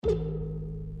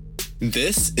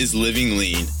This is Living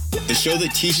Lean, the show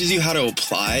that teaches you how to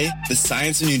apply the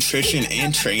science of nutrition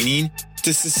and training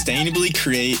to sustainably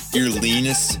create your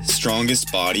leanest,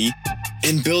 strongest body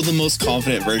and build the most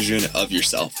confident version of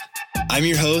yourself. I'm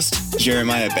your host,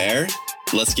 Jeremiah Bear.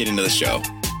 Let's get into the show.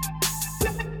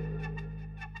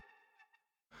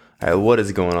 All right, what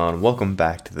is going on? Welcome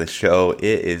back to the show. It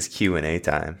is Q&A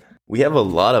time. We have a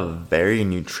lot of very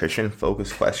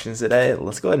nutrition-focused questions today.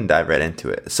 Let's go ahead and dive right into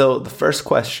it. So the first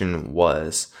question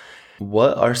was,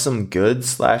 what are some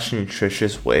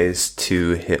good/nutritious ways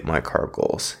to hit my carb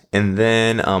goals? And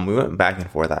then we went back and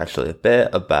forth actually a bit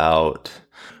about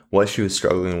what she was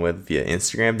struggling with via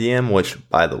Instagram DM, which,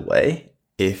 by the way,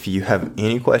 if you have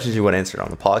any questions you want answered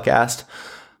on the podcast,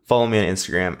 follow me on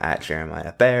Instagram at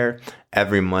Jeremiah Bear.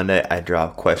 Every Monday, I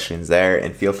drop questions there,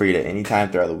 and feel free to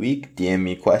anytime throughout the week, DM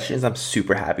me questions. I'm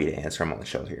super happy to answer them on the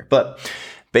show here. But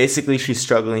basically, she's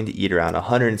struggling to eat around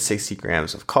 160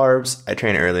 grams of carbs. I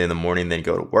train early in the morning, then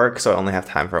go to work, so I only have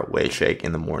time for a whey shake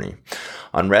in the morning.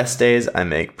 On rest days, I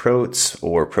make protes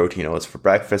or protein oats for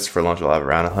breakfast. For lunch, I'll have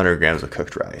around 100 grams of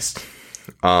cooked rice.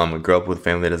 I grew up with a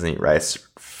family that doesn't eat rice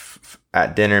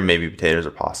at dinner, maybe potatoes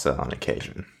or pasta on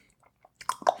occasion.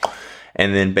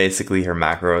 And then basically her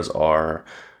macros are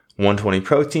 120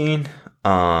 protein,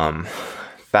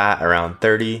 fat around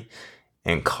 30,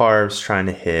 and carbs trying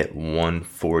to hit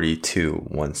 140 to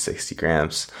 160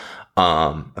 grams.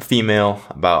 A female,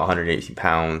 about 118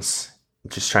 pounds,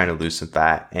 just trying to lose some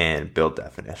fat and build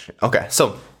definition. Okay,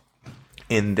 so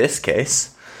in this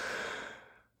case,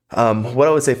 what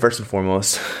I would say first and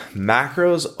foremost,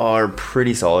 macros are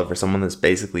pretty solid for someone that's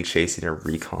basically chasing a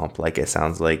recomp like it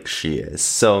sounds like she is.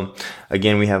 So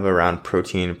again, we have around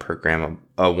protein per gram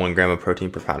of 1 gram of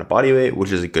protein per pound of body weight,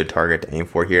 which is a good target to aim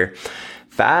for here.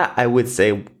 Fat, I would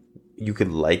say you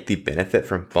could likely benefit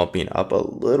from bumping up a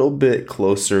little bit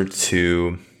closer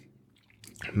to,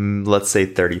 let's say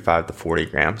 35 to 40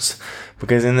 grams.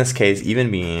 Because in this case,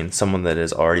 even being someone that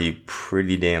is already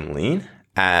pretty damn lean,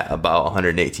 at about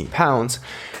 118 pounds,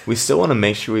 we still want to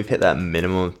make sure we've hit that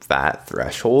minimum fat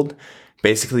threshold.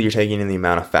 Basically, you're taking in the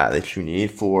amount of fat that you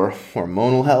need for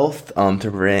hormonal health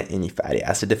to prevent any fatty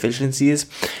acid deficiencies.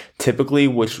 Typically,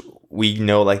 which we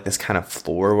know like this kind of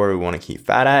floor where we want to keep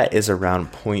fat at is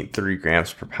around 0.3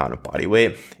 grams per pound of body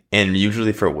weight. And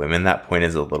usually for women, that point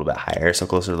is a little bit higher, so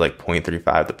closer to like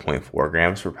 0.35 to 0.4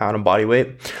 grams per pound of body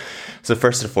weight. So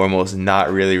first and foremost,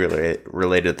 not really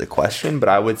related to the question, but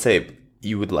I would say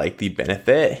you would likely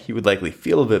benefit. You would likely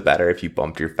feel a bit better if you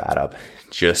bumped your fat up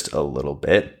just a little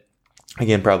bit.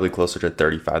 Again, probably closer to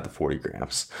 35 to 40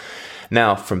 grams.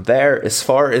 Now, from there, as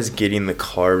far as getting the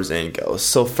carbs in goes,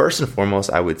 so first and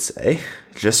foremost, I would say,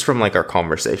 just from like our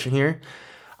conversation here,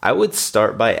 I would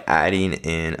start by adding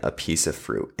in a piece of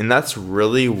fruit. And that's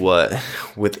really what,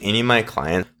 with any of my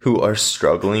clients who are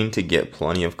struggling to get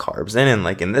plenty of carbs in, and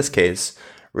like in this case,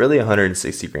 really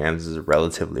 160 grams is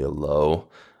relatively a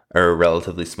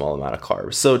relatively small amount of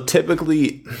carbs. So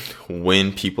typically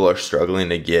when people are struggling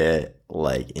to get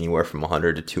like anywhere from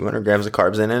 100 to 200 grams of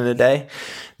carbs in a day,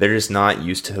 they're just not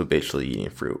used to habitually eating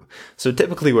fruit. So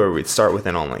typically where we'd start with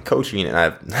an online coaching, and I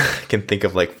can think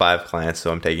of like 5 clients,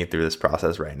 so I'm taking through this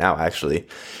process right now actually,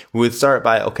 we would start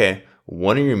by, okay,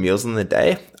 one of your meals in the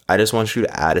day, I just want you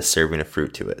to add a serving of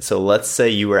fruit to it. So let's say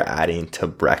you were adding to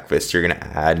breakfast, you're going to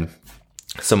add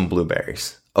some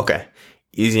blueberries. Okay.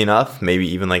 Easy enough. Maybe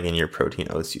even like in your protein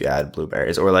oats, you add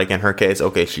blueberries, or like in her case,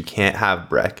 okay, she can't have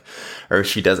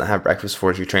she doesn't have breakfast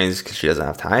before she trains because she doesn't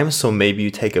have time. So maybe you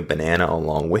take a banana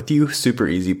along with you, super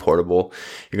easy, portable.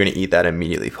 You're going to eat that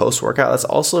immediately post workout. That's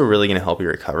also really going to help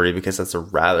your recovery because that's a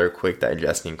rather quick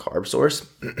digesting carb source.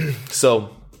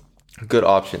 So good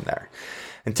option there.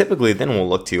 And typically then we'll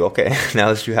look to, okay,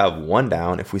 now that you have one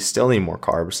down, if we still need more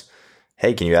carbs,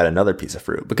 hey, can you add another piece of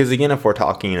fruit? Because again, if we're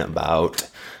talking about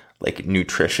like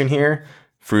nutrition here,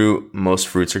 most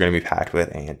fruits are going to be packed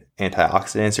with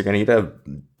antioxidants. You're going to get a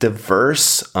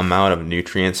diverse amount of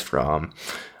nutrients from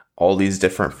all these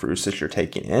different fruits that you're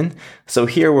taking in. So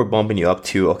here we're bumping you up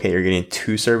to, okay, you're getting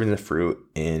 2 servings of fruit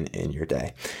in your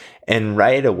day. And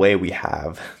right away we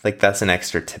have, like that's an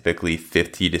extra typically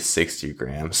 50 to 60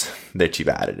 grams that you've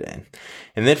added in.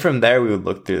 And then from there we would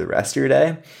look through the rest of your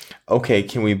day. Okay,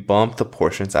 can we bump the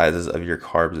portion sizes of your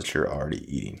carbs that you're already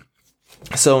eating?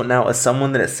 So now as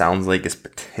someone that it sounds like is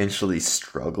potentially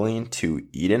struggling to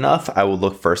eat enough, I will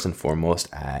look first and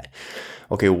foremost at,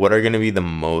 okay, what are going to be the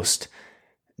most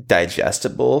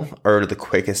digestible or the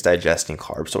quickest digesting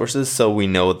carb sources? So we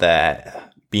know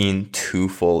that being too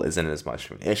full isn't as much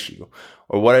of an issue.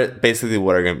 Or what's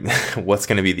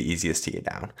going to be the easiest to get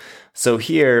down. So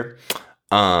here,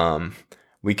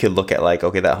 we could look at like,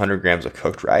 okay, that 100 grams of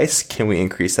cooked rice, can we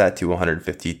increase that to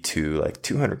 150 to like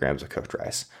 200 grams of cooked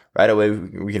rice? Right away,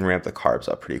 we can ramp the carbs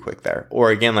up pretty quick there. Or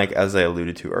again, like as I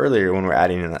alluded to earlier, when we're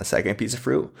adding in that second piece of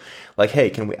fruit, like, hey,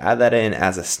 can we add that in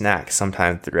as a snack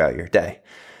sometime throughout your day?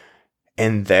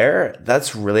 And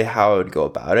that's really how I would go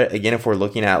about it. Again, if we're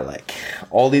looking at like,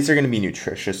 all these are going to be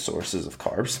nutritious sources of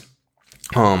carbs,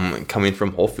 coming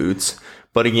from whole foods.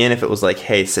 But again, if it was like,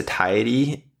 hey,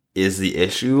 satiety is the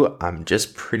issue, I'm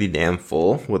just pretty damn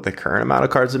full with the current amount of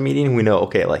carbs I'm eating. We know,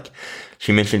 okay, like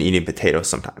she mentioned eating potatoes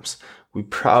sometimes. We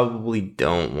probably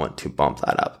don't want to bump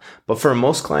that up. But for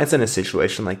most clients in a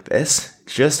situation like this,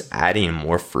 just adding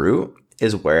more fruit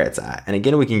is where it's at. And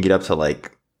again, we can get up to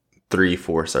like 3-4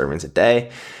 servings a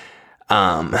day.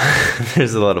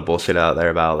 There's a lot of bullshit out there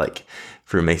about like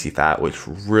fruit makes you fat, which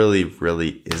really,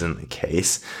 really isn't the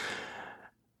case.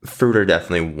 Fruit are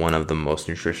definitely one of the most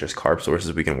nutritious carb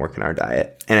sources we can work in our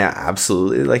diet. And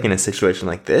absolutely, like in a situation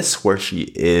like this where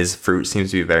fruit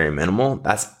seems to be very minimal,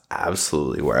 that's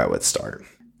absolutely where I would start.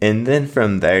 And then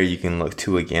from there, you can look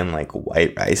to, again, like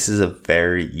white rice is a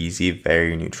very easy,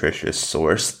 very nutritious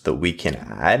source that we can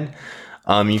add.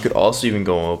 You could also even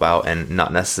go about, and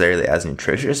not necessarily as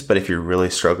nutritious, but if you're really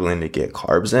struggling to get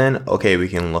carbs in, okay, we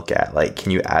can look at like,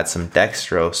 can you add some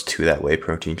dextrose to that whey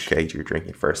protein shake you're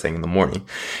drinking first thing in the morning?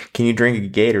 Can you drink a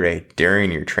Gatorade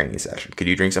during your training session? Could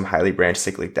you drink some highly branched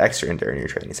cyclic dextrin during your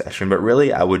training session? But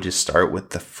really, I would just start with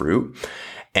the fruit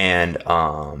and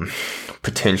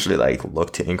potentially like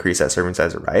look to increase that serving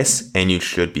size of rice, and you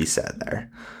should be set there.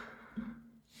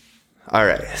 All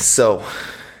right, so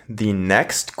the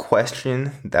next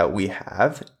question that we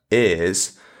have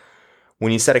is,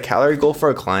 when you set a calorie goal for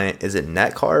a client, is it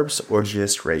net carbs or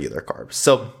just regular carbs?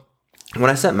 So when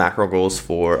I set macro goals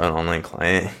for an online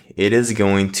client, it is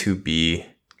going to be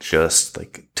just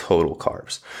like total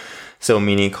carbs. So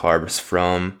meaning carbs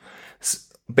from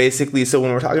basically, so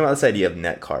when we're talking about this idea of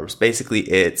net carbs,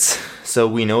 basically so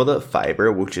we know that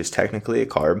fiber, which is technically a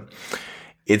carb,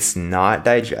 it's not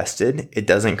digested, it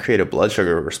doesn't create a blood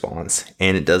sugar response,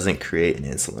 and it doesn't create an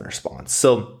insulin response.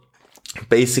 So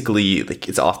basically, like,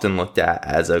 it's often looked at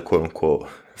as a quote unquote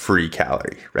free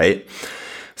calorie, right?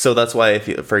 So that's why,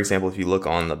 for example, if you look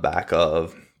on the back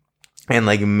of, and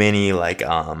like many like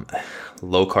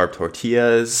low carb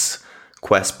tortillas,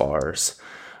 Quest bars,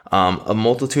 a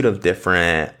multitude of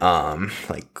different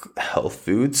like health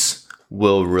foods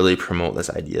will really promote this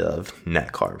idea of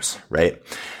net carbs, right?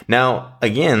 Now,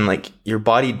 again, like your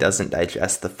body doesn't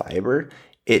digest the fiber.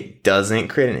 It doesn't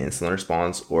create an insulin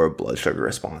response or a blood sugar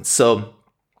response. So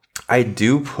I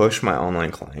do push my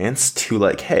online clients to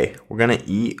like, hey, we're going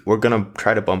to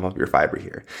try to bump up your fiber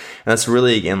here. And that's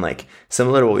really, again, like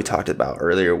similar to what we talked about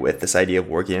earlier with this idea of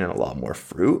working in a lot more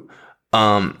fruit.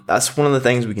 That's one of the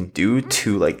things we can do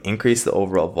to like increase the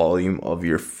overall volume of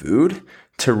your food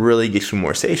to really get you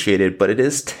more satiated, but it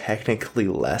is technically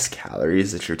less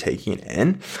calories that you're taking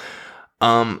in.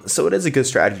 So it is a good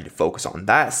strategy to focus on.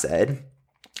 That said,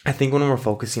 I think when we're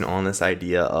focusing on this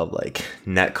idea of like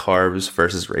net carbs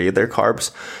versus regular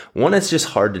carbs, one, it's just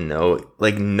hard to know.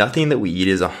 Like nothing that we eat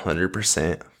is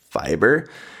 100% fiber.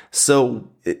 So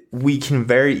we can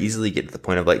very easily get to the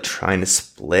point of like trying to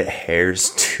split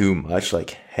hairs too much. Like,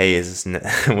 hey, was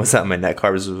that my net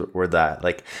carbs or that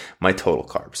like my total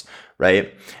carbs,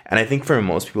 right? And I think for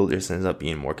most people, this ends up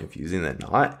being more confusing than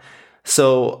not.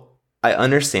 So I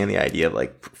understand the idea of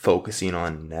like focusing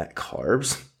on net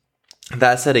carbs.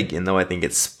 That said, again, though, I think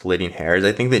it's splitting hairs.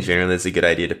 I think that generally it's a good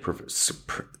idea to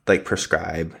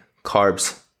prescribe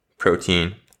carbs,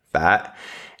 protein, fat,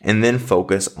 and then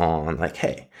focus on like,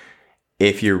 hey,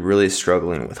 if you're really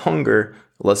struggling with hunger,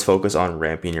 let's focus on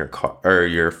ramping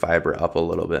your fiber up a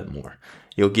little bit more.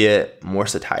 You'll get more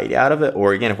satiety out of it.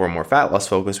 Or again, if we're more fat loss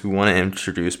focused, we want to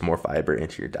introduce more fiber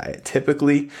into your diet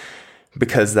typically,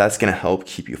 because that's going to help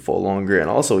keep you full longer. And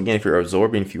also, again, if you're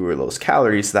absorbing fewer of those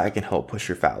calories, that can help push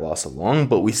your fat loss along.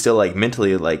 But we still like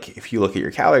mentally, like if you look at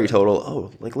your calorie total,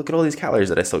 oh, like look at all these calories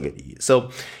that I still get to eat. So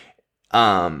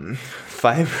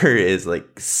fiber is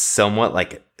like somewhat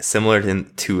like similar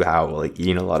to how like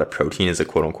eating a lot of protein is a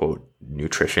quote unquote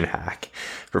nutrition hack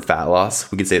for fat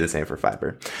loss. We could say the same for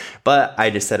fiber, but I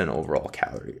just set an overall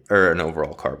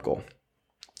carb goal.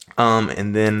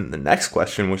 And then the next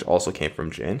question, which also came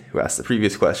from Jen, who asked the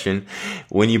previous question,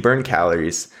 when you burn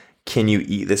calories, can you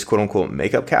eat this quote unquote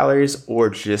makeup calories or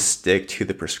just stick to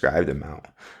the prescribed amount?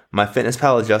 My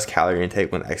FitnessPal adjusts calorie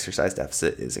intake when exercise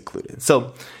deficit is included.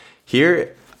 So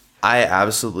here, I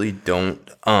absolutely don't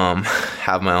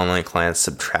have my online clients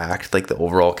subtract like the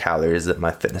overall calories that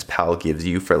my FitnessPal gives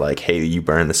you for like, hey, you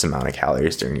burn this amount of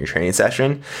calories during your training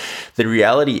session. The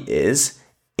reality is,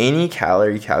 any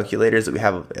calorie calculators that we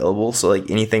have available, so like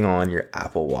anything on your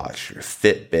Apple Watch, your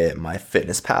Fitbit,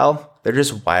 MyFitnessPal, they're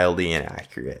just wildly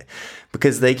inaccurate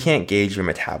because they can't gauge your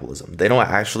metabolism. They don't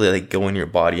actually like go in your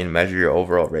body and measure your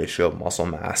overall ratio of muscle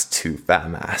mass to fat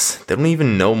mass. They don't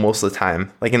even know most of the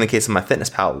time. Like in the case of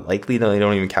MyFitnessPal, likely they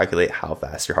don't even calculate how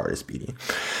fast your heart is beating.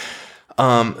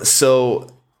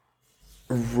 So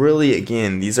really,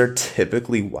 again, these are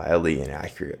typically wildly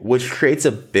inaccurate, which creates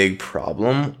a big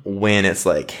problem when it's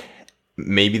like,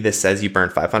 maybe this says you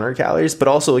burned 500 calories, but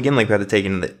also, again, like we have to take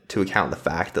into account the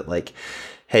fact that like,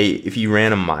 hey, if you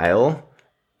ran a mile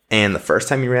and the first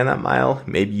time you ran that mile,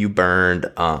 maybe you burned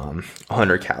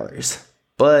 100 calories.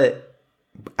 But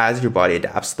as your body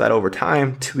adapts to that over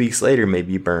time, 2 weeks later,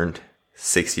 maybe you burned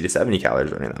 60 to 70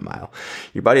 calories running that mile.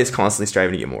 Your body is constantly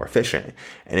striving to get more efficient.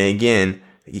 And again,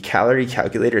 the calorie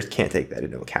calculators can't take that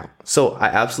into account. So I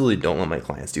absolutely don't let my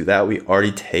clients do that. We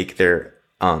already take their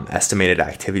estimated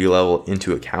activity level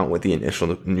into account with the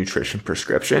initial nutrition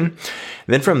prescription. And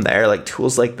then from there, like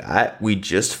tools like that, we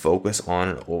just focus on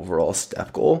an overall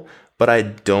step goal. But I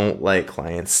don't like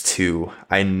clients to,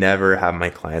 I never have my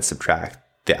clients subtract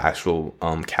the actual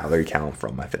calorie count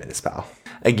from MyFitnessPal.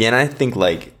 Again, I think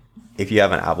like if you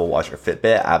have an Apple Watch or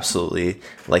Fitbit, absolutely,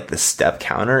 like the step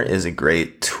counter is a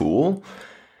great tool.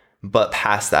 But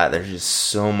past that, there's just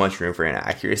so much room for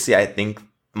inaccuracy. I think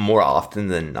more often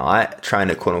than not, trying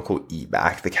to quote unquote eat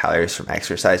back the calories from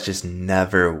exercise just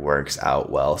never works out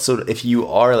well. So if you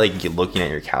are like looking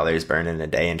at your calories burned in a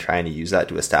day and trying to use that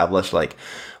to establish like,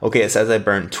 okay, it says I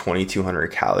burned 2,200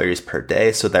 calories per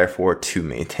day. So therefore to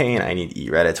maintain, I need to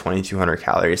eat right at 2,200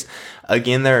 calories.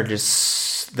 Again, there's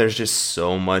just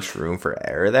so much room for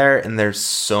error there, and there's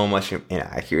so much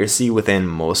inaccuracy within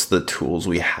most of the tools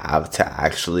we have to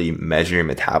actually measure your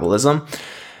metabolism,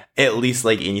 at least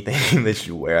like anything that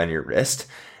you wear on your wrist,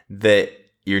 that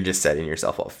you're just setting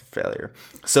yourself up for failure.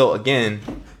 So again,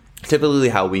 typically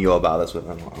how we go about this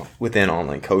within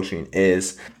online coaching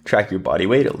is track your body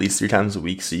weight at least 3 times a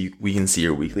week so we can see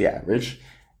your weekly average,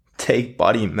 take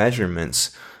body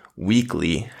measurements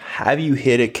weekly, have you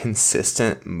hit a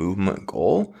consistent movement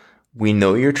goal. We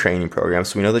know your training program,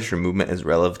 so we know that your movement is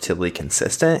relatively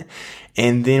consistent,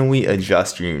 and then we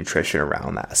adjust your nutrition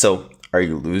around that. So are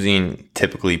you losing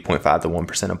typically 0.5 to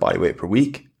 1% of body weight per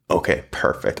week? Okay,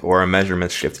 perfect. Or a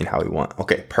measurement shifting how we want.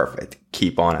 Okay, perfect.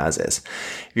 Keep on as is.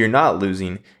 If you're not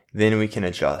losing, then we can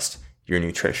adjust your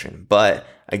nutrition. But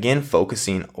again,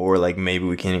 focusing, or like maybe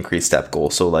we can increase step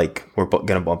goals. So like we're going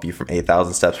to bump you from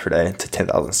 8,000 steps per day to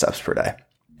 10,000 steps per day.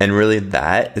 And really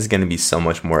that is going to be so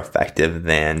much more effective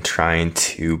than trying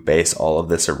to base all of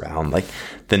this around like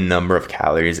the number of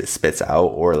calories it spits out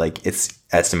or like its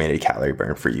estimated calorie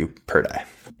burn for you per day.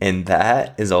 And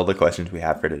that is all the questions we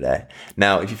have for today.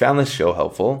 Now, if you found this show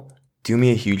helpful, do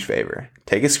me a huge favor.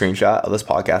 Take a screenshot of this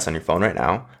podcast on your phone right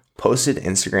now, post it to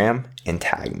Instagram, and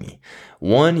tag me.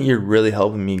 One, you're really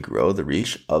helping me grow the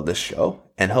reach of the show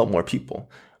and help more people.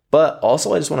 But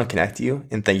also, I just want to connect you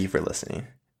and thank you for listening.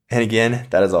 And again,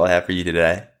 that is all I have for you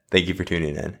today. Thank you for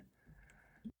tuning in.